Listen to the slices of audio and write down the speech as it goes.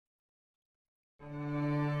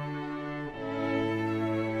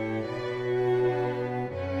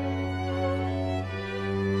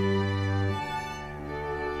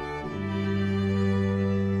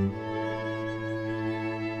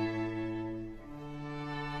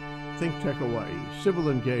ThinkTech Hawaii. Civil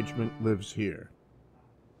engagement lives here.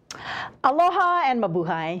 Aloha and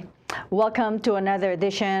mabuhay. Welcome to another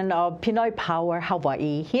edition of Pinoy Power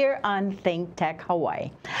Hawaii here on ThinkTech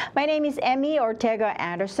Hawaii. My name is Emmie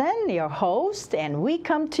Ortega-Anderson, your host, and we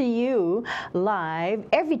come to you live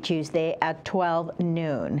every Tuesday at 12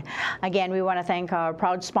 noon. Again, we want to thank our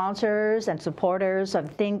proud sponsors and supporters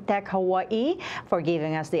of ThinkTech Hawaii for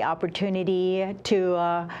giving us the opportunity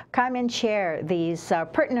to come and share these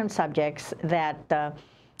pertinent subjects that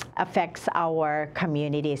affects our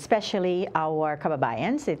community, especially our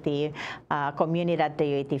kababayans at the Comunidad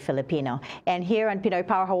Tayoiti Filipino. And here on Pinoy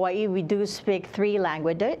Power Hawaii, we do speak three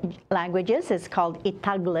languages. It's called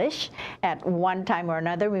Itaglish. At one time or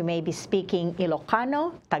another, we may be speaking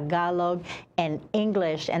Ilocano, Tagalog, and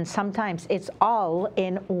English, and sometimes it's all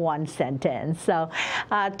in one sentence. So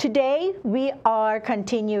today, we are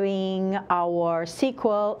continuing our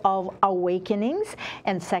sequel of Awakenings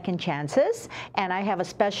and Second Chances, and I have a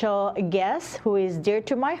special guest who is dear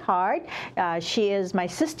to my heart. She is my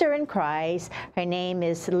sister in Christ. Her name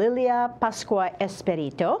is Lilia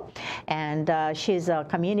Espiritu, and she's a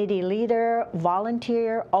community leader,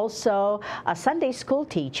 volunteer, also a Sunday school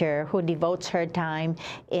teacher who devotes her time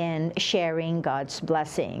in sharing God's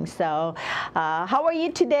blessings. So how are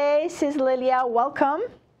you today, Sis Lilia? Welcome.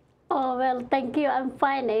 Oh, well, thank you. I'm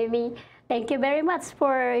fine, Amy. Thank you very much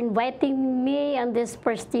for inviting me on this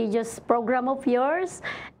prestigious program of yours,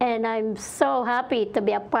 and I'm so happy to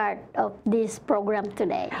be a part of this program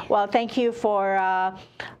today. Well, thank you for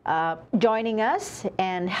joining us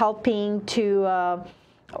and helping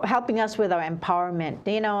us with our empowerment.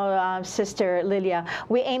 You know, Sister Lilia,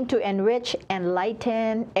 we aim to enrich,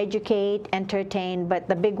 enlighten, educate, entertain, but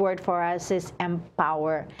the big word for us is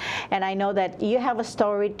empower. And I know that you have a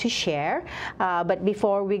story to share, but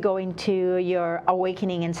before we go into your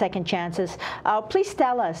awakening and second chances, please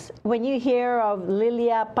tell us, when you hear of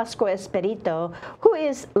Lilia Espiritu, who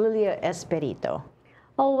is Lilia Espiritu?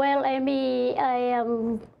 Oh, well, Amy,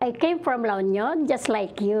 I came from La Union, just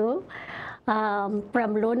like you.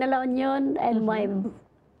 From Luna, La Union, and my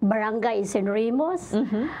barangay is in Rimos.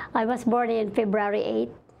 I was born in February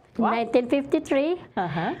 8, 1953,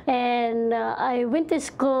 and I went to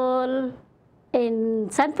school in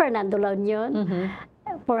San Fernando, La Union,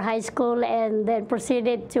 for high school, and then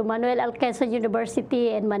proceeded to Manuel Alquezar University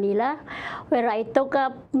in Manila, where I took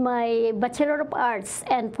up my Bachelor of Arts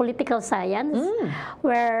and Political Science,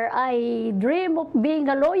 where I dream of being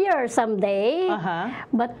a lawyer someday.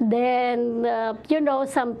 But then, you know,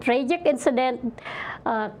 some tragic incident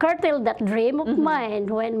curtailed that dream of mine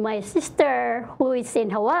when my sister, who is in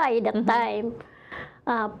Hawaii at that time,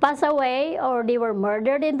 passed away, or they were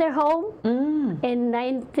murdered in their home in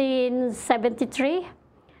 1973.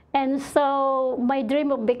 And so my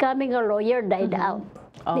dream of becoming a lawyer died out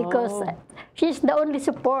because she's the only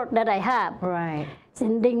support that I have.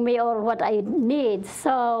 Sending me all what I need.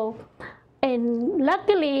 So, and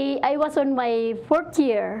luckily, I was on my fourth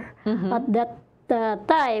year at that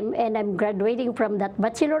time, and I'm graduating from that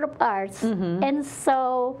Bachelor of Arts. And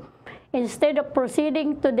so, instead of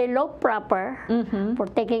proceeding to the law proper, for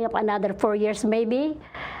taking up another 4 years maybe,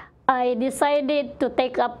 I decided to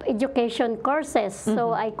take up education courses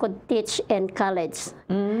so I could teach in college.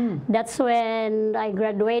 That's when I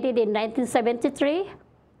graduated in 1973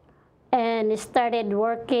 and started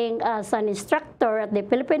working as an instructor at the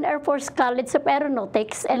Philippine Air Force College of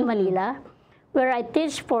Aeronautics in Manila, where I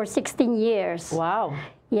teach for 16 years. Wow.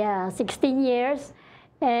 Yeah, 16 years.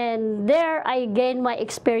 And there I gained my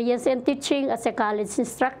experience in teaching as a college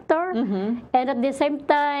instructor. And at the same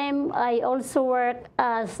time, I also work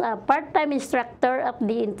as a part-time instructor at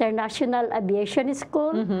the International Aviation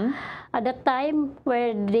School at the time,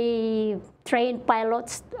 where they train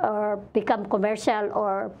pilots or become commercial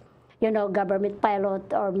or, you know, government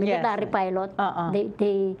pilot or military pilot.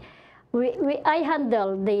 I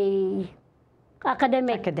handle the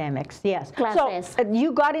academics, yes. Classes. So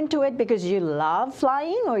you got into it because you love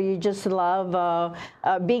flying, or you just love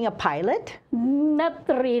being a pilot? Not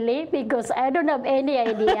really, because I don't have any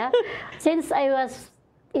idea. Since I was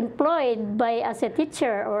employed as a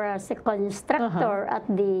teacher or as a instructor at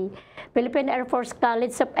the Philippine Air Force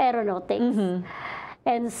College of Aeronautics.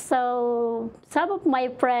 And so some of my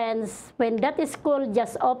friends, when that school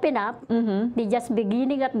just opened up, they just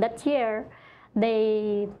beginning at that year,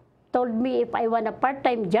 they told me if I want a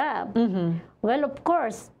part-time job. Well, of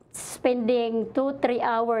course, spending 2-3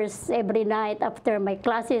 hours every night after my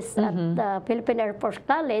classes at the Philippine Air Force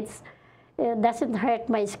College doesn't hurt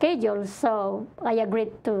my schedule. So I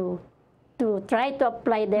agreed to to try to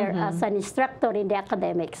apply there as an instructor in the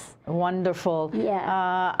academics. Wonderful.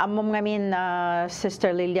 Yeah. Amom ngamin, Sister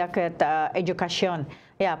Lilia, kat edukasyon.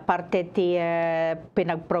 Yeah, parte ti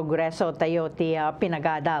pinagprogreso tayo ti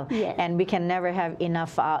pinagadal. Yes. And we can never have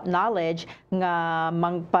enough knowledge nga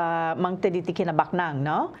mangtedi ti kinabaknang,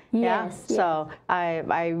 no? Yes, Yeah. So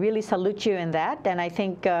I really salute you in that, and I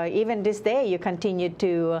think even this day you continue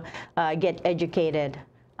to get educated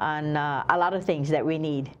on a lot of things that we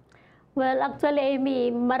need. Well, actually,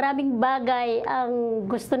 Amy, maraming bagay ang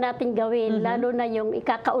gusto natin gawin, lalo na yung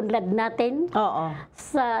ikakaunlad natin. Oo.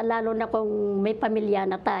 Lalo na kung may pamilya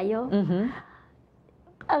na tayo.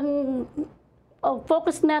 Ang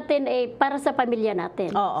focus natin ay para sa pamilya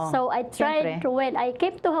natin. Oo. So I tried, when I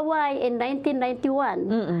came to Hawaii in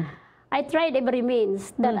 1991, I tried every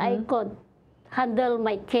means that I could handle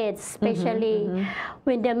my kids, especially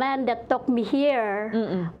when the man that took me here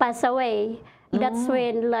passed away. That's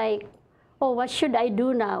when, like, oh, what should I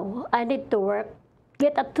do now? I need to work,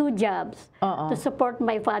 get 2 jobs to support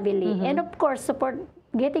my family. And of course,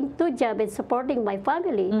 getting 2 jobs and supporting my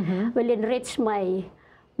family will enrich my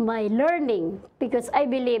learning, because I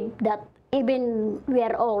believe that even we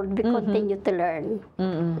are old, we continue to learn.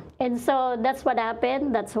 And so that's what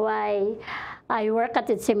happened. That's why I work at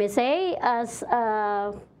the CMSA as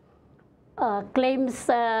claims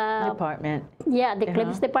Department. Yeah, the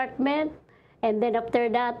claims department. And then after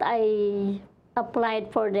that, I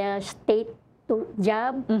applied for the state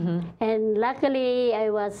job. And luckily,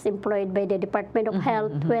 I was employed by the Department of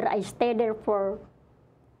Health, where I stayed there for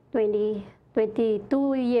 22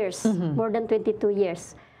 years, more than 22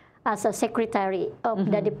 years, as a secretary of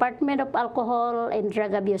the Department of Alcohol and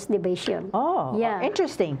Drug Abuse Division. Oh, yeah.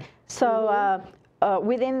 Interesting. So,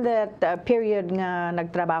 within that period nga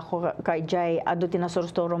nagtrabaho kay Jay, ado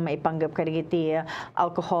tinasurstoro maipanggap ka digiti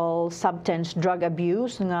alcohol, substance, drug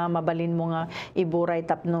abuse nga mabalin mo nga iburay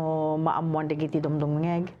tapno maamuan digiti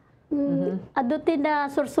dumdumngeg. Ado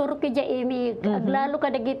tinasurstoro kay Jay, Amy, aglalo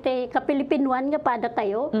ka digiti kapilipinuan nga pada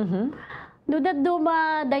tayo. Dudad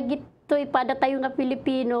duma dagit pada tayo nga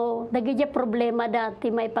Pilipino, nagigya problema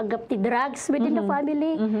dati may panggap ti drugs within the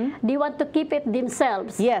family. They want to keep it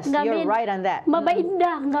themselves. Yes, you're right on that.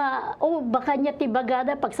 Mabainda nga, baka niya ti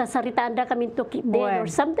bagada pagsasaritaan da kami to keep dead or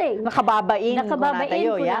something. Nakababain ko na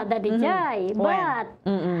tayo, yeah? But,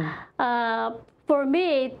 for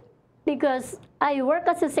me, because I work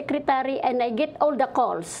as a secretary and I get all the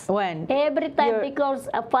calls. When? Every time because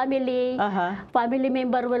a family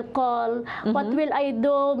member will call, what will I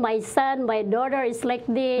do? My son, my daughter is like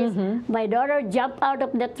this. My daughter jumped out of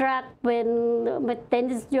the truck when my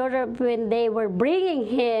tennis daughter, when they were bringing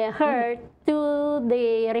her to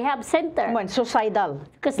the rehab center. When? Suicidal.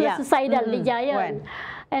 Kasi suicidal, di jayan.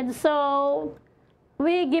 And so,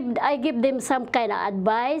 I give them some kind of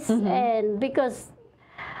advice, and because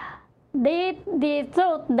they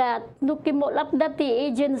thought that nukimulap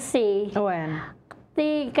dati agency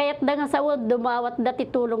kaya't da nga sawod dumawat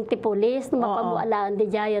dati tulong ti pulis mapamualaan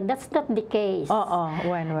di jayan. That's not the case.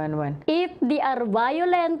 When? If they are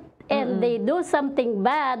violent and they do something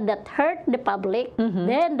bad that hurt the public,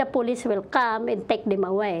 then the police will come and take them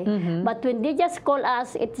away. But when they just call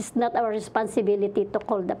us, it is not our responsibility to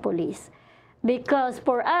call the police, because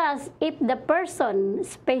for us, if the person,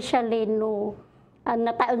 especially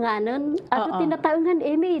nataunganon, ato tinataungan,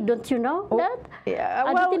 Amy, don't you know that?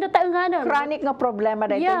 Ato tinataunganon. Chronic nga problema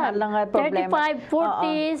dahil lang nga problema. 35,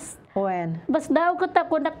 40s. When? Bas daw ko ta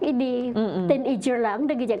kunak ini teenager lang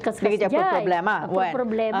dagiti kaskas jay. Problema.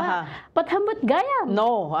 Problema. But hambot gayam.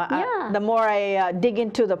 No. The more I dig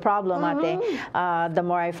into the problem, ate, the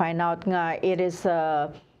more I find out nga it is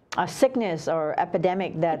a sickness or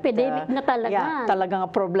epidemic that na talaga. Talagang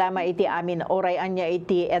problema iti amin oray anya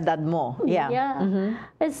iti edad mo.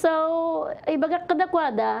 And so ibaga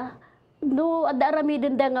kadakwada no adarami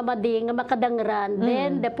din da nga madi nga makadangran,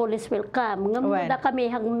 then the police will come. Nga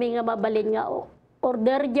kami hangmi nga mabalin nga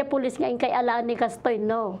order ja police nga inkay alani kastoy.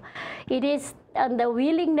 No, it is on the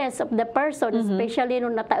willingness of the person, especially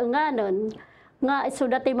nung nataunganon nga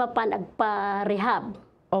sudati mapan agpa-rehab.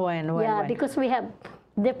 Because we have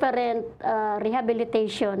different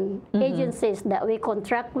rehabilitation agencies that we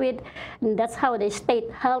contract with, and that's how the state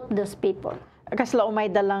help those people. Kasla umay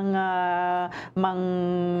dalang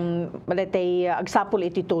agsapol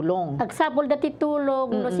iti tulong. Agsapol dati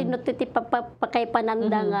tulong no sino ti pakay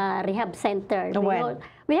pananda nga rehab center.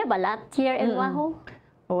 We have a lot here in Wahoo.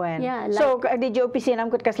 When? Yeah, So, di jo opisina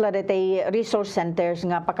ko kasla dati resource centers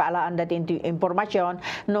nga pakaalaan dati impormasyon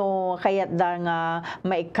no kayat da nga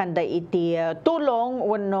maikanda iti tulong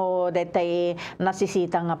wenno dati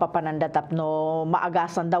nasisita nga papanandatap no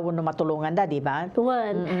maagasan daw wenno matulungan da, di ba?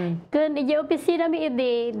 Wan. Kun di opisina mi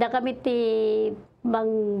idi da kami ti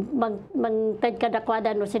mang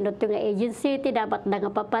tagkadakwada no sinot nga agency ti dapat da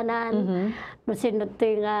nga papanan no sinot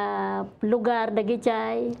nga lugar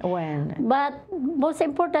dagijay. When? But most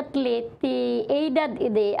importantly, the ADAD,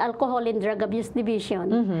 the Alcohol and Drug Abuse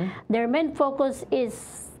Division, their main focus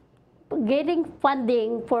is getting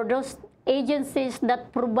funding for those agencies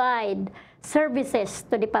that provide services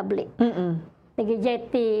to the public. Dagijay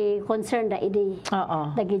ti concern da idi.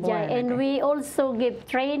 Dagijay. And we also give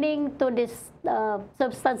training to this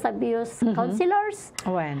substance abuse counselors.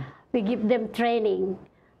 When? We give them training.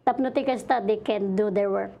 Tapno ti kasta they can do their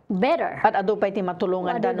work better. At ado pa iti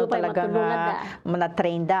matulungan da no talaga nga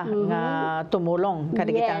na-train da nga tumulong kada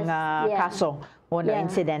kitang kaso o na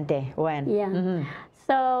insidente. When? Yeah.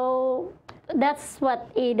 So that's what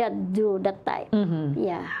ADAD do that time.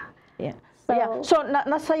 Yeah. So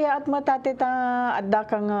nasaya at matatita adda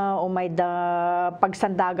kang umay da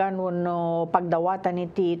pagsandagan no pagdawatan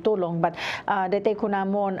iti tulong, but dete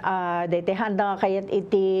kunamon dete handa kayat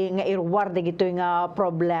iti nga irwar dagito nga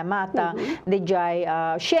problema at dijay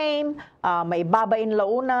shame maibabain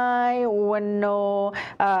launay wenno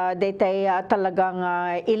dete talagang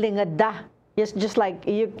ilingad da, just like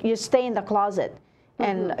you stay in the closet.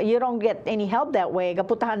 And you don't get any help that way.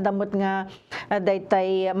 Kaputahan damot nga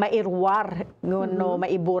daytay mairwar no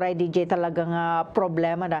maiburay DJ talaga nga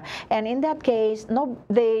problema da. And in that case, no,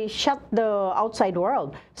 they shut the outside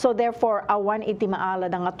world. So therefore, awan iti maala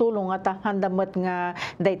da nga tulong at handamot nga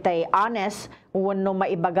daytay honest no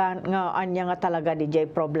maibagan nga anya nga talaga DJ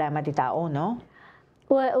problema ti tao, no?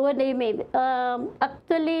 What do you mean?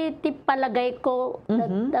 Actually, ti palagay ko,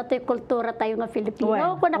 dati kultura tayo nga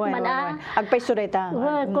Filipino. Agpaiso ta.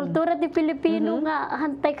 Kultura ti Filipino nga,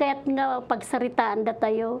 hantay kayat nga pagsaritaan da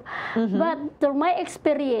tayo. But through my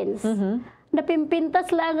experience,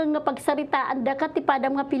 napimpintas lang nga pagsaritaan da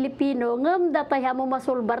katipadam nga Pilipino ngam datay mo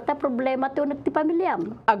masulbar ta problema ti uneg ti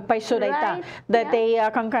pamilyam. Agpaiso ta. Dati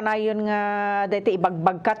kang kanayon nga dati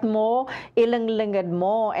ibagbagkat mo, ilanglangad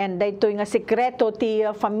mo, and daytoy nga sekreto ti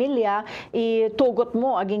pamilya itugot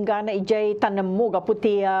mo aging gana ijay tanam mo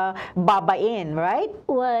gaputi babain, right?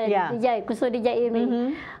 Well, dijay kuso dijay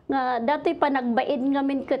nga dati pa nagbaid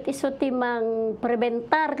ngamin ket iso ti mang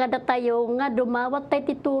prebentar kada tayo nga dumawat tay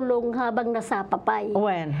ti tulong habang nasa papay.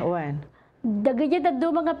 When? Dagiti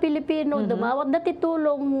dadto mga Pilipino dumawat na ti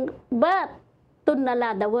tulong but tun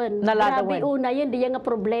naladawan. Grabe una yun diya nga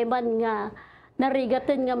problema nga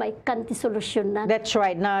narigatan nga may kanti solusyon na. That's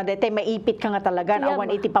right. Na daytay maipit ka nga talaga awan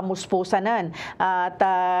iti pamuspusanan. At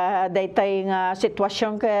daytay nga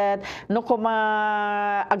sitwasyon ket no kuma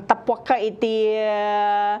agtapwak ka iti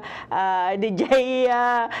DJ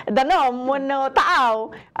danom wenno taaw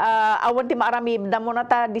awan ti marami damo na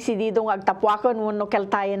ta desidido nga agtapwakon wenno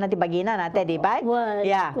keltayen na ti bagina nate, di ba? Well,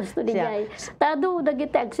 gusto DJ. Tado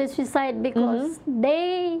dagiti access suicide because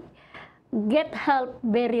they get help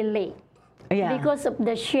very late. Because of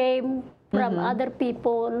the shame from other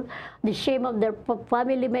people, the shame of their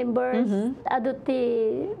family members,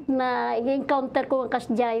 aduti na encounter ko ang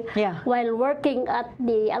kasjay while working at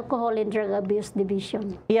the Alcohol and Drug Abuse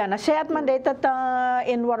Division. Nasayat man dayta ta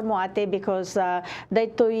inwar mo ate because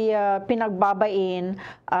daytoy pinagbabain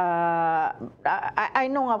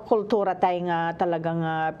I know nga kultura tayo nga talagang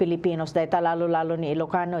Pilipinos dayta lalo-lalo ni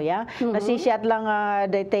Ilocano nasisiyat lang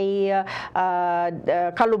daytay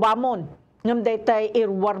kalubamon ngam daytay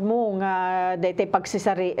irwar mo nga daytay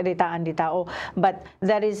pagsisaritaan di tao, but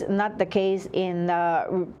that is not the case in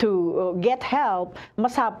to get help.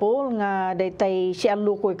 Masapol nga daytay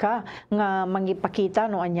sialukoy ka nga mangipakita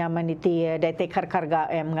no anyaman iti daytay karkarga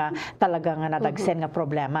nga talaga nga natagsen nga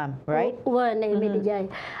problema, right? Dijay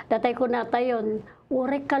datay ko natayon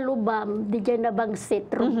ure kalubam dijay na bangsit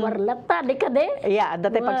warlata di ka de.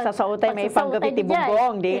 Datay pagsasautay may panggap iti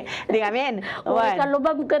bubong di amin. Ure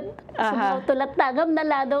kalubam ket tulat tagam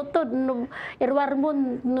naladaw to no irwar mo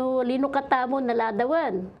no lino katamo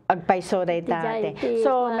naladawan. Agpaiso dayta ate.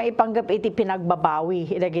 So maipanggap iti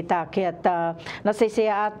pinagbabawi dagita ket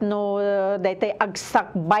nasisiyaat no daytay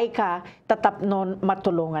agsakbay ka tatap no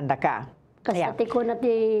matulungan da ka. Kasati ko na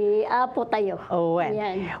ti apo tayo.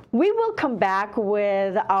 We will come back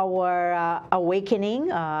with our awakening,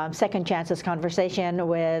 second chances conversation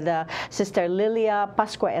with Sister Lilia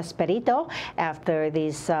Espiritu after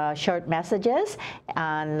these short messages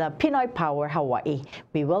on Pinoy Power Hawaii.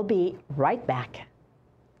 We will be right back.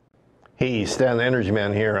 Hey, Stan the Energy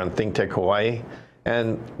Man here on ThinkTech Hawaii.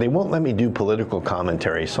 And they won't let me do political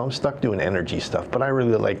commentary, so I'm stuck doing energy stuff. But I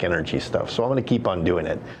really like energy stuff, so I'm going to keep on doing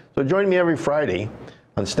it. So join me every Friday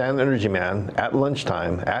on Stan the Energy Man at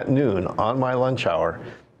lunchtime, at noon, on my lunch hour.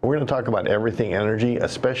 We're going to talk about everything energy,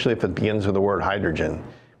 especially if it begins with the word hydrogen.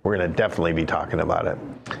 We're going to definitely be talking about it.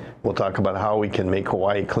 We'll talk about how we can make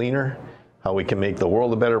Hawaii cleaner, how we can make the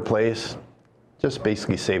world a better place, just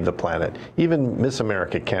basically save the planet. Even Miss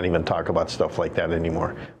America can't even talk about stuff like that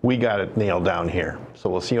anymore. We got it nailed down here. So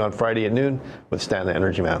we'll see you on Friday at noon with Stan the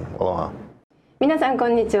Energy Man. Aloha. 皆さんこ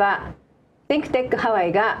んにちは。ThinkTech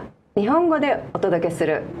Hawaii が日本語でお届けす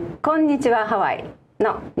るこんにちはハワイ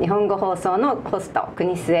の日本語放送のホスト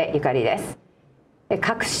国末ゆかりです。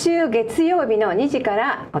各週月曜日の2時か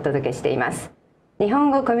らお届けしています。日本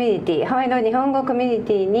語コミュニティ、ハワイの日本語コミュニ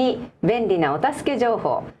ティに便利なお助け情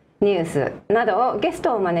報、ニュースなどをゲス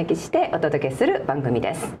トをお招きしてお届けする番組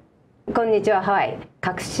です。こんにちはハワイ、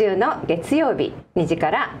各週の月曜日2時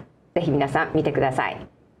からぜひ皆さん見てください。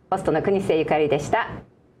ホストの国瀬ゆかりでした。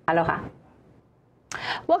アロハ。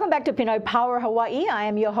Welcome back to Pinoy Power Hawaii. I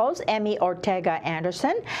am your host, Emmie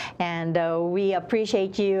Ortega-Anderson, and we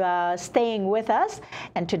appreciate you staying with us.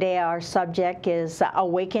 And today our subject is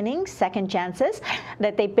awakening, second chances.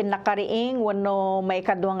 Datay pinakariing wano may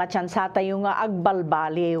kadwa nga chansata yung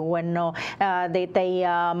agbalbali wano datay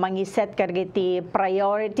mangiset kargiti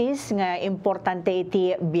priorities nga importante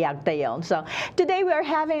iti biag tayon. So today we are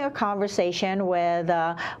having a conversation with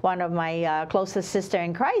one of my closest sister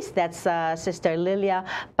in Christ. That's Sister Lilia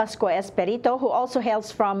Espiritu, who also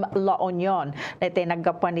hails from La Union. Ito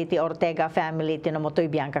nagkapuan iti Ortega family tinamotoy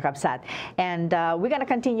biyang kakabsat. And we're going to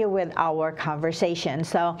continue with our conversation.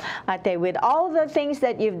 So with all the things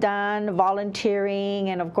that you've done, volunteering,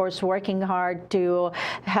 and of course working hard to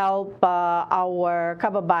help our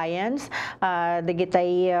kababayans,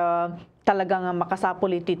 talagang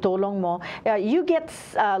makasapol iti tulong mo, you get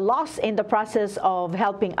lost in the process of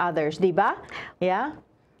helping others, di ba? Yeah?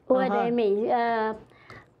 What I mean,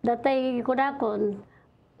 datay ko na kon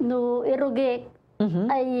no irugik,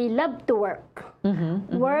 I love to work.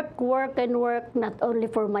 Work, and work, not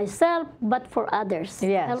only for myself, but for others.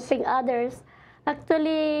 Yes. Helping others.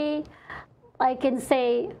 Actually, I can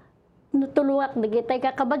say, nutuluak, nagitay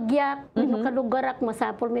ka kabagyak, kalugarak,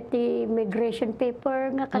 masapol miti immigration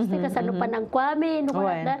paper, nga kasi kasano pa ng kwami,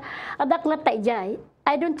 adak latay jay.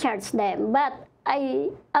 I don't charge them, but I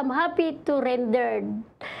am happy to render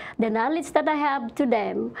the knowledge that I have to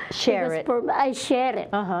them. Share it. I share it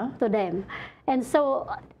to them. And so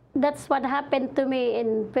that's what happened to me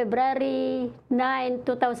in February 9,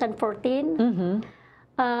 2014.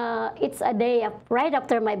 It's a day right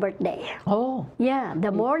after my birthday. Oh. Yeah,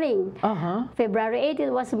 the morning. February 8,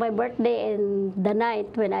 it was my birthday, and the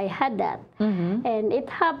night when I had that. And it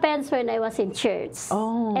happens when I was in church.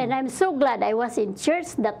 Oh. And I'm so glad I was in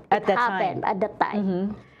church that it happened at that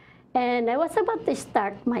time. And I was about to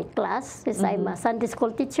start my class, because I'm a Sunday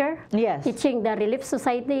school teacher. Yes. Teaching the Relief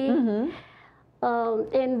Society.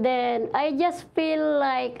 And then I just feel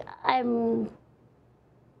like I'm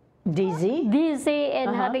dizzy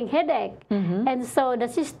and having headache. And so the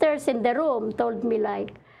sisters in the room told me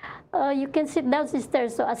like, you can sit down, sister.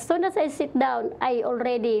 So as soon as I sit down, I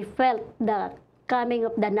already felt the coming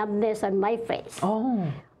of the numbness on my face. Oh.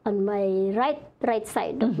 On my right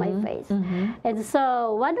side of my face. And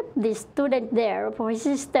so one of the students there, my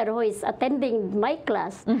sister who is attending my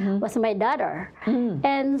class, was my daughter.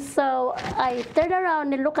 And so I turned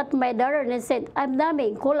around and looked at my daughter and I said, I'm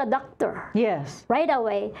numbing, call a doctor. Yes. Right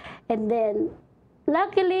away. And then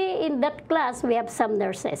luckily in that class we have some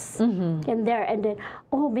nurses in there. And then,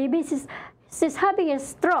 oh, maybe she's having a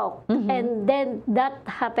stroke. And then that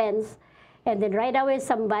happens. And then right away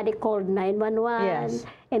somebody called 911. Yes.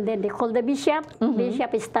 And then they called the bishop.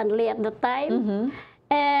 Bishop is Stanley at the time.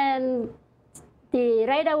 And they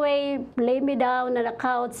right away lay me down on the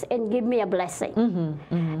couch and give me a blessing.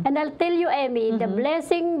 And I'll tell you, Emmie, the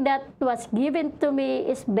blessing that was given to me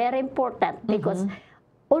is very important, because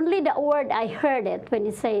only the word I heard it when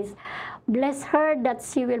it says, bless her that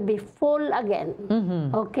she will be full again.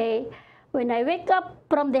 Okay? When I wake up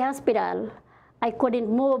from the hospital, I couldn't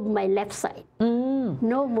move my left side.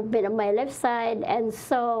 No movement on my left side. And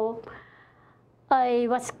so I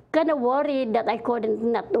was kind of worried that I couldn't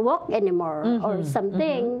not walk anymore or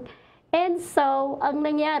something. And so ang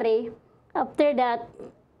nangyari, after that,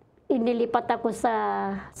 inilipat ako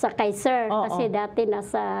sa Kaiser. Kasi dati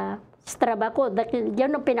nasa Straba ko. Yun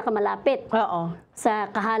ang pinakamalapit sa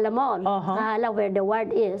Kahala Mall. Kahala where the ward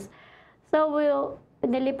is. So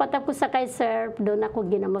nilipat ako sa Kaiser, doon ako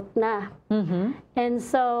ginamot na. And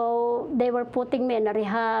so, they were putting me in a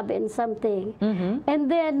rehab and something. And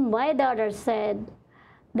then, my daughter said,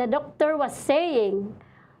 the doctor was saying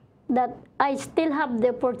that I still have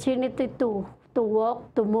the opportunity to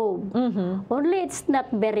walk, to move. Only it's not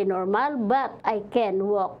very normal, but I can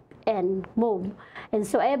walk and move. And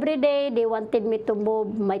so every day they wanted me to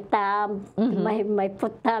move my thumb, my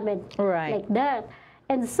foot thumb, and like that.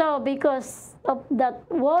 And so because of that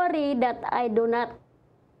worry that I do not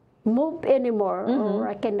move anymore or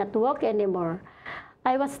I cannot walk anymore,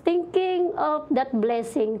 I was thinking of that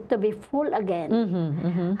blessing to be full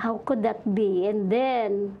again. How could that be? And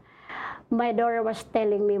then my daughter was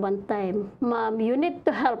telling me one time, Mom, you need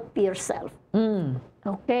to help yourself.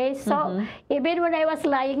 Okay, so even when I was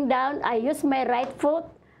lying down, I used my right foot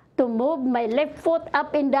to move my left foot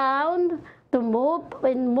up and down, to move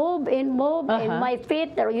and move and move, and my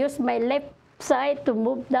feet, or use my left side to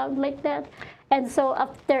move down like that. And so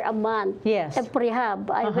after a month of rehab,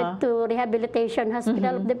 I went to Rehabilitation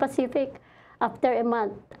Hospital of the Pacific. After a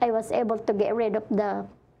month, I was able to get rid of the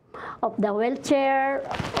wheelchair,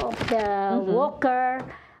 of the walker.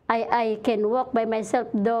 I can walk by myself,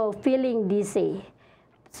 though feeling dizzy.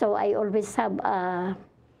 So I always have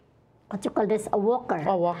what you call this, a walker.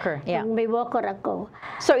 A walker, yeah. May walker ako.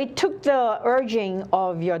 So it took the urging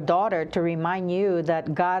of your daughter to remind you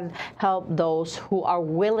that God helped those who are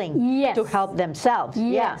willing to help themselves.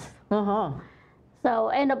 Yes. So,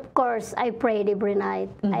 and of course, I prayed every night.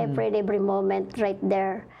 I prayed every moment right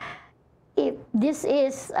there. If this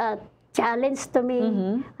is a challenge to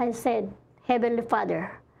me, I said, Heavenly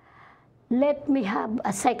Father, let me have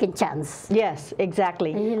a second chance. Yes,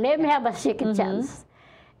 exactly. Let me have a second chance.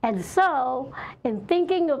 And so, in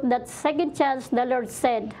thinking of that second chance, the Lord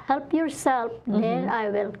said, help yourself, then I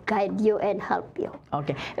will guide you and help you.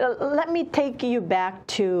 Okay. Let me take you back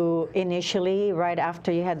to initially, right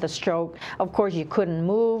after you had the stroke. Of course, you couldn't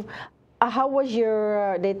move. How was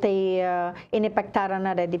your, inipektaran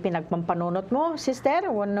na dati pinagpampanunot mo, sister?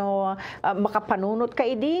 Wano makapanunot ka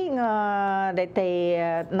idi nga dati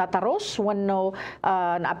nataros? Wano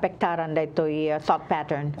naapektaran dati thought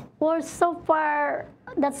pattern? Well, so far,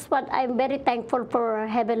 that's what I'm very thankful for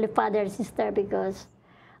Heavenly Father, sister, because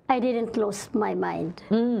I didn't close my mind.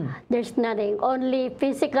 There's nothing, only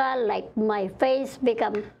physical, like my face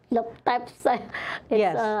become types,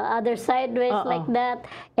 other sideways like that,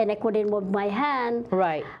 and I couldn't move my hand.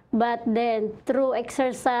 Right. But then through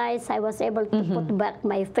exercise, I was able to put back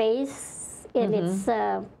my face in its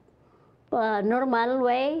normal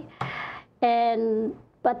way,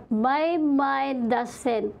 but my mind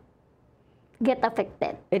doesn't get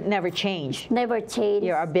affected. It never changed. Never changed.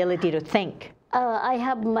 Your ability to think. I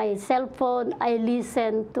have my cell phone. I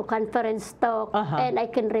listen to conference talk, and I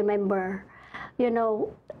can remember. You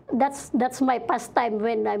know, that's my pastime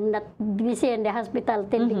when I'm not busy in the hospital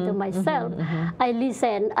tending to myself. I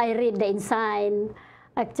listen. I read the ensign.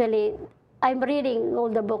 Actually, I'm reading all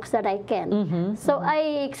the books that I can. So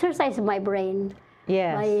I exercise my brain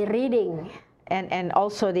by reading. And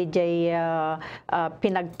also DJ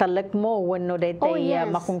pinagtalak mo wano daytay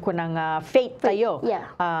makungkunang faith tayo.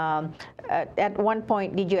 At one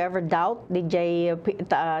point, did you ever doubt? DJ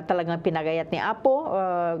talagang pinagayat ni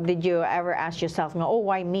Apo? Did you ever ask yourself, oh,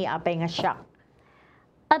 why me? Apay nga siya?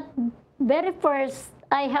 At very first,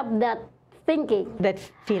 I have that thinking. That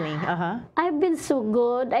feeling, I've been so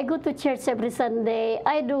good. I go to church every Sunday.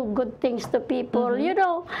 I do good things to people. You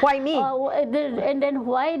know. Why me? And then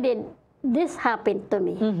why did this happened to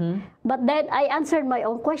me? But then I answered my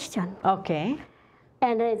own question. Okay.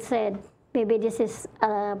 And I said, maybe this is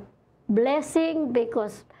a blessing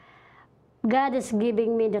because God is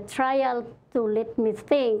giving me the trial to let me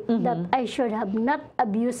think that I should have not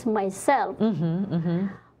abused myself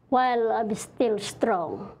while I'm still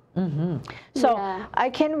strong. So I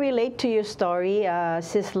can relate to your story,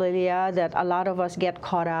 Sis Lilia, that a lot of us get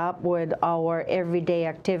caught up with our everyday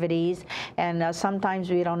activities, and sometimes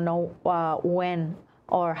we don't know when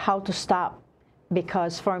or how to stop.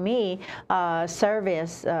 Because for me,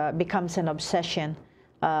 service becomes an obsession.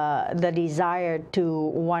 The desire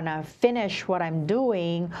to want to finish what I'm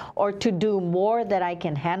doing or to do more that I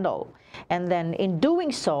can handle. And then in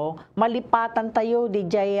doing so, malipatan tayo,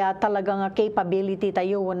 DJ talagang capability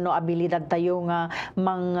tayo, wano abilidad tayo nga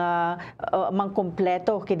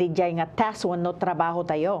mangkompleto, ki DJ nga task, wano trabaho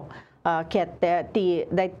tayo. Ket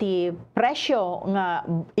ti presyo nga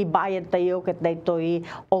ibayad tayo ket daytoy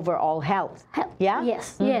overall health. Yeah?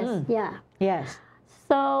 Yes, Yes.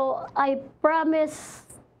 So I promise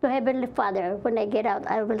to Heavenly Father, when I get out,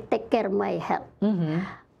 I will take care of my health.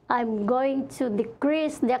 I'm going to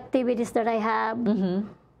decrease the activities that I have.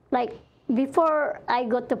 Like before I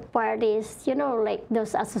go to parties, you know, like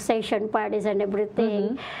those association parties and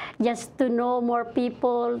everything, just to know more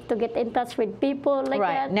people, to get in touch with people like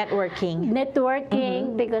that.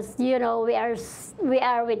 Networking, because you know we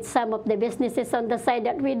are with some of the businesses on the side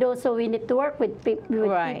that we do, so we need to work with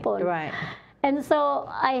people. Right. And so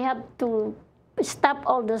I have to stop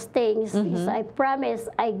all those things. So I promise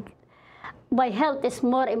my health is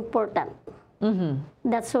more important.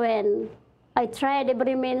 That's when I tried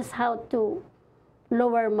every means how to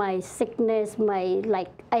lower my sickness,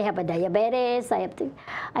 like I have a diabetes. I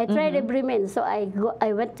tried every means, so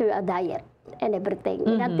I went to a diet and everything.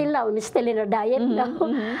 And until now, I'm still in a diet now.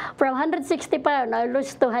 From 160 pounds, I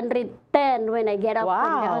lose to 110 when I get out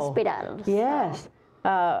from the hospital. Yes.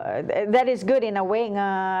 That is good in a way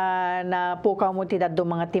nga na pukaw mo tidad do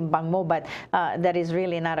mga timbang mo, but that is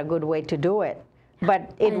really not a good way to do it.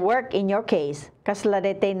 But it worked in your case.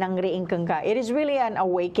 Kasladete nang riingkang ka. It is really an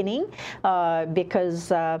awakening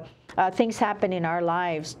because things happen in our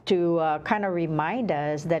lives to kind of remind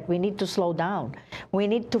us that we need to slow down. We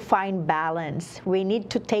need to find balance. We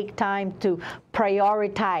need to take time to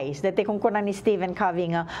prioritize. Dati kung kuna ni Stephen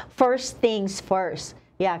Covey nga, first things first.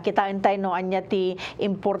 Yeah, kita intay no anya ti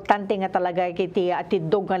importante nga talaga kiti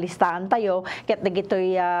atidog nga listahan tayo ket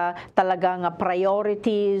dagitoy talaga nga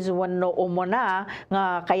priorities wenno umuna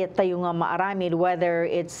nga kayat tayo nga maaramid, whether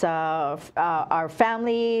it's our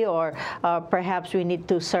family or perhaps we need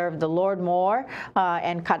to serve the Lord more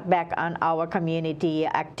and cut back on our community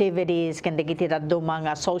activities ken dagiti dadto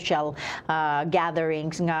mga social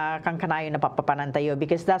gatherings nga kang kanayo napapapanan tayo,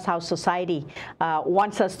 because that's how society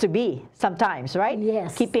wants us to be sometimes, right? Yes.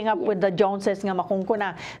 Keeping up with the Joneses nga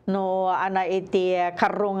makungkuna no ana iti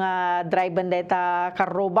karro nga drive deta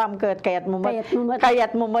karro bam ket kayat mo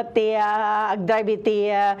ti ag-drive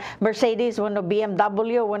iti Mercedes wenno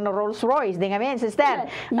BMW wenno Rolls-Royce di nga men sister.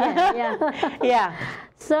 Yeah.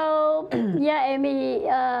 So Emmie,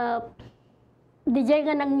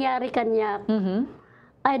 DJ nga nangyari kanya,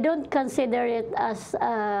 I don't consider it as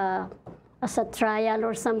a trial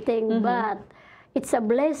or something, but it's a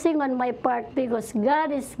blessing on my part because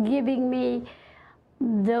God is giving me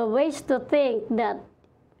the ways to think that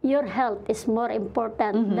your health is more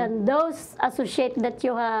important than those associates that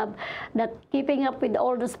you have, that keeping up with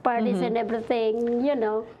all those parties and everything, you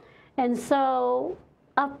know. And so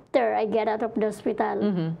after I get out of the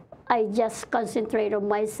hospital, I just concentrate on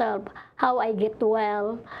myself, how I get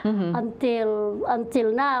well.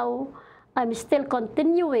 Until now, I'm still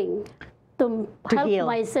continuing to help heal.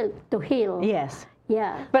 myself to heal. Yes.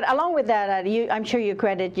 Yeah. But along with that, I'm sure you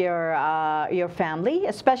credit your family,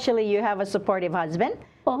 especially you have a supportive husband,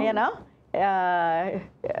 you know,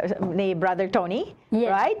 brother Tony,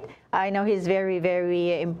 right? I know he's very,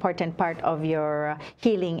 very important part of your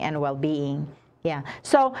healing and well-being. Yeah.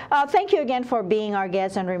 So thank you again for being our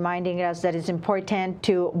guest and reminding us that it's important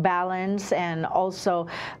to balance and also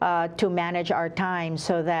to manage our time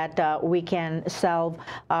so that we can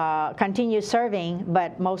continue serving,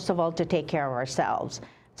 but most of all to take care of ourselves.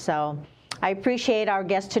 So I appreciate our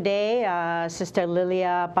guest today, Sister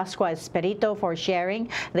Lilia Espiritu, for sharing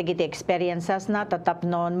dagiti experiences na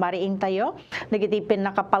tatapnon mariing tayo dagiti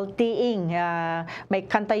pinakapaltiing may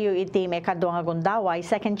kantayo iti may kadwa nga gundaway,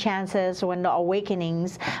 second chances when no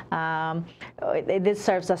awakenings. This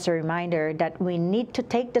serves as a reminder that we need to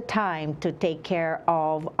take the time to take care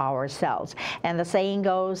of ourselves. And the saying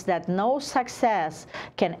goes that no success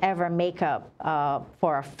can ever make up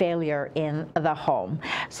for a failure in the home.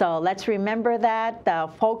 So let's remember that,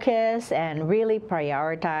 focus and really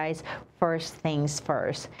prioritize first things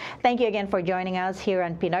first. Thank you again for joining us here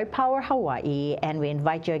on Pinoy Power Hawaii, and we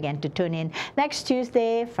invite you again to tune in next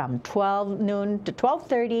Tuesday from 12 noon to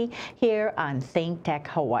 12:30 here on ThinkTech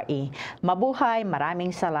Hawaii. Mabuhay,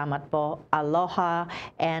 maraming salamat po, aloha,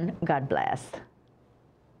 and God bless.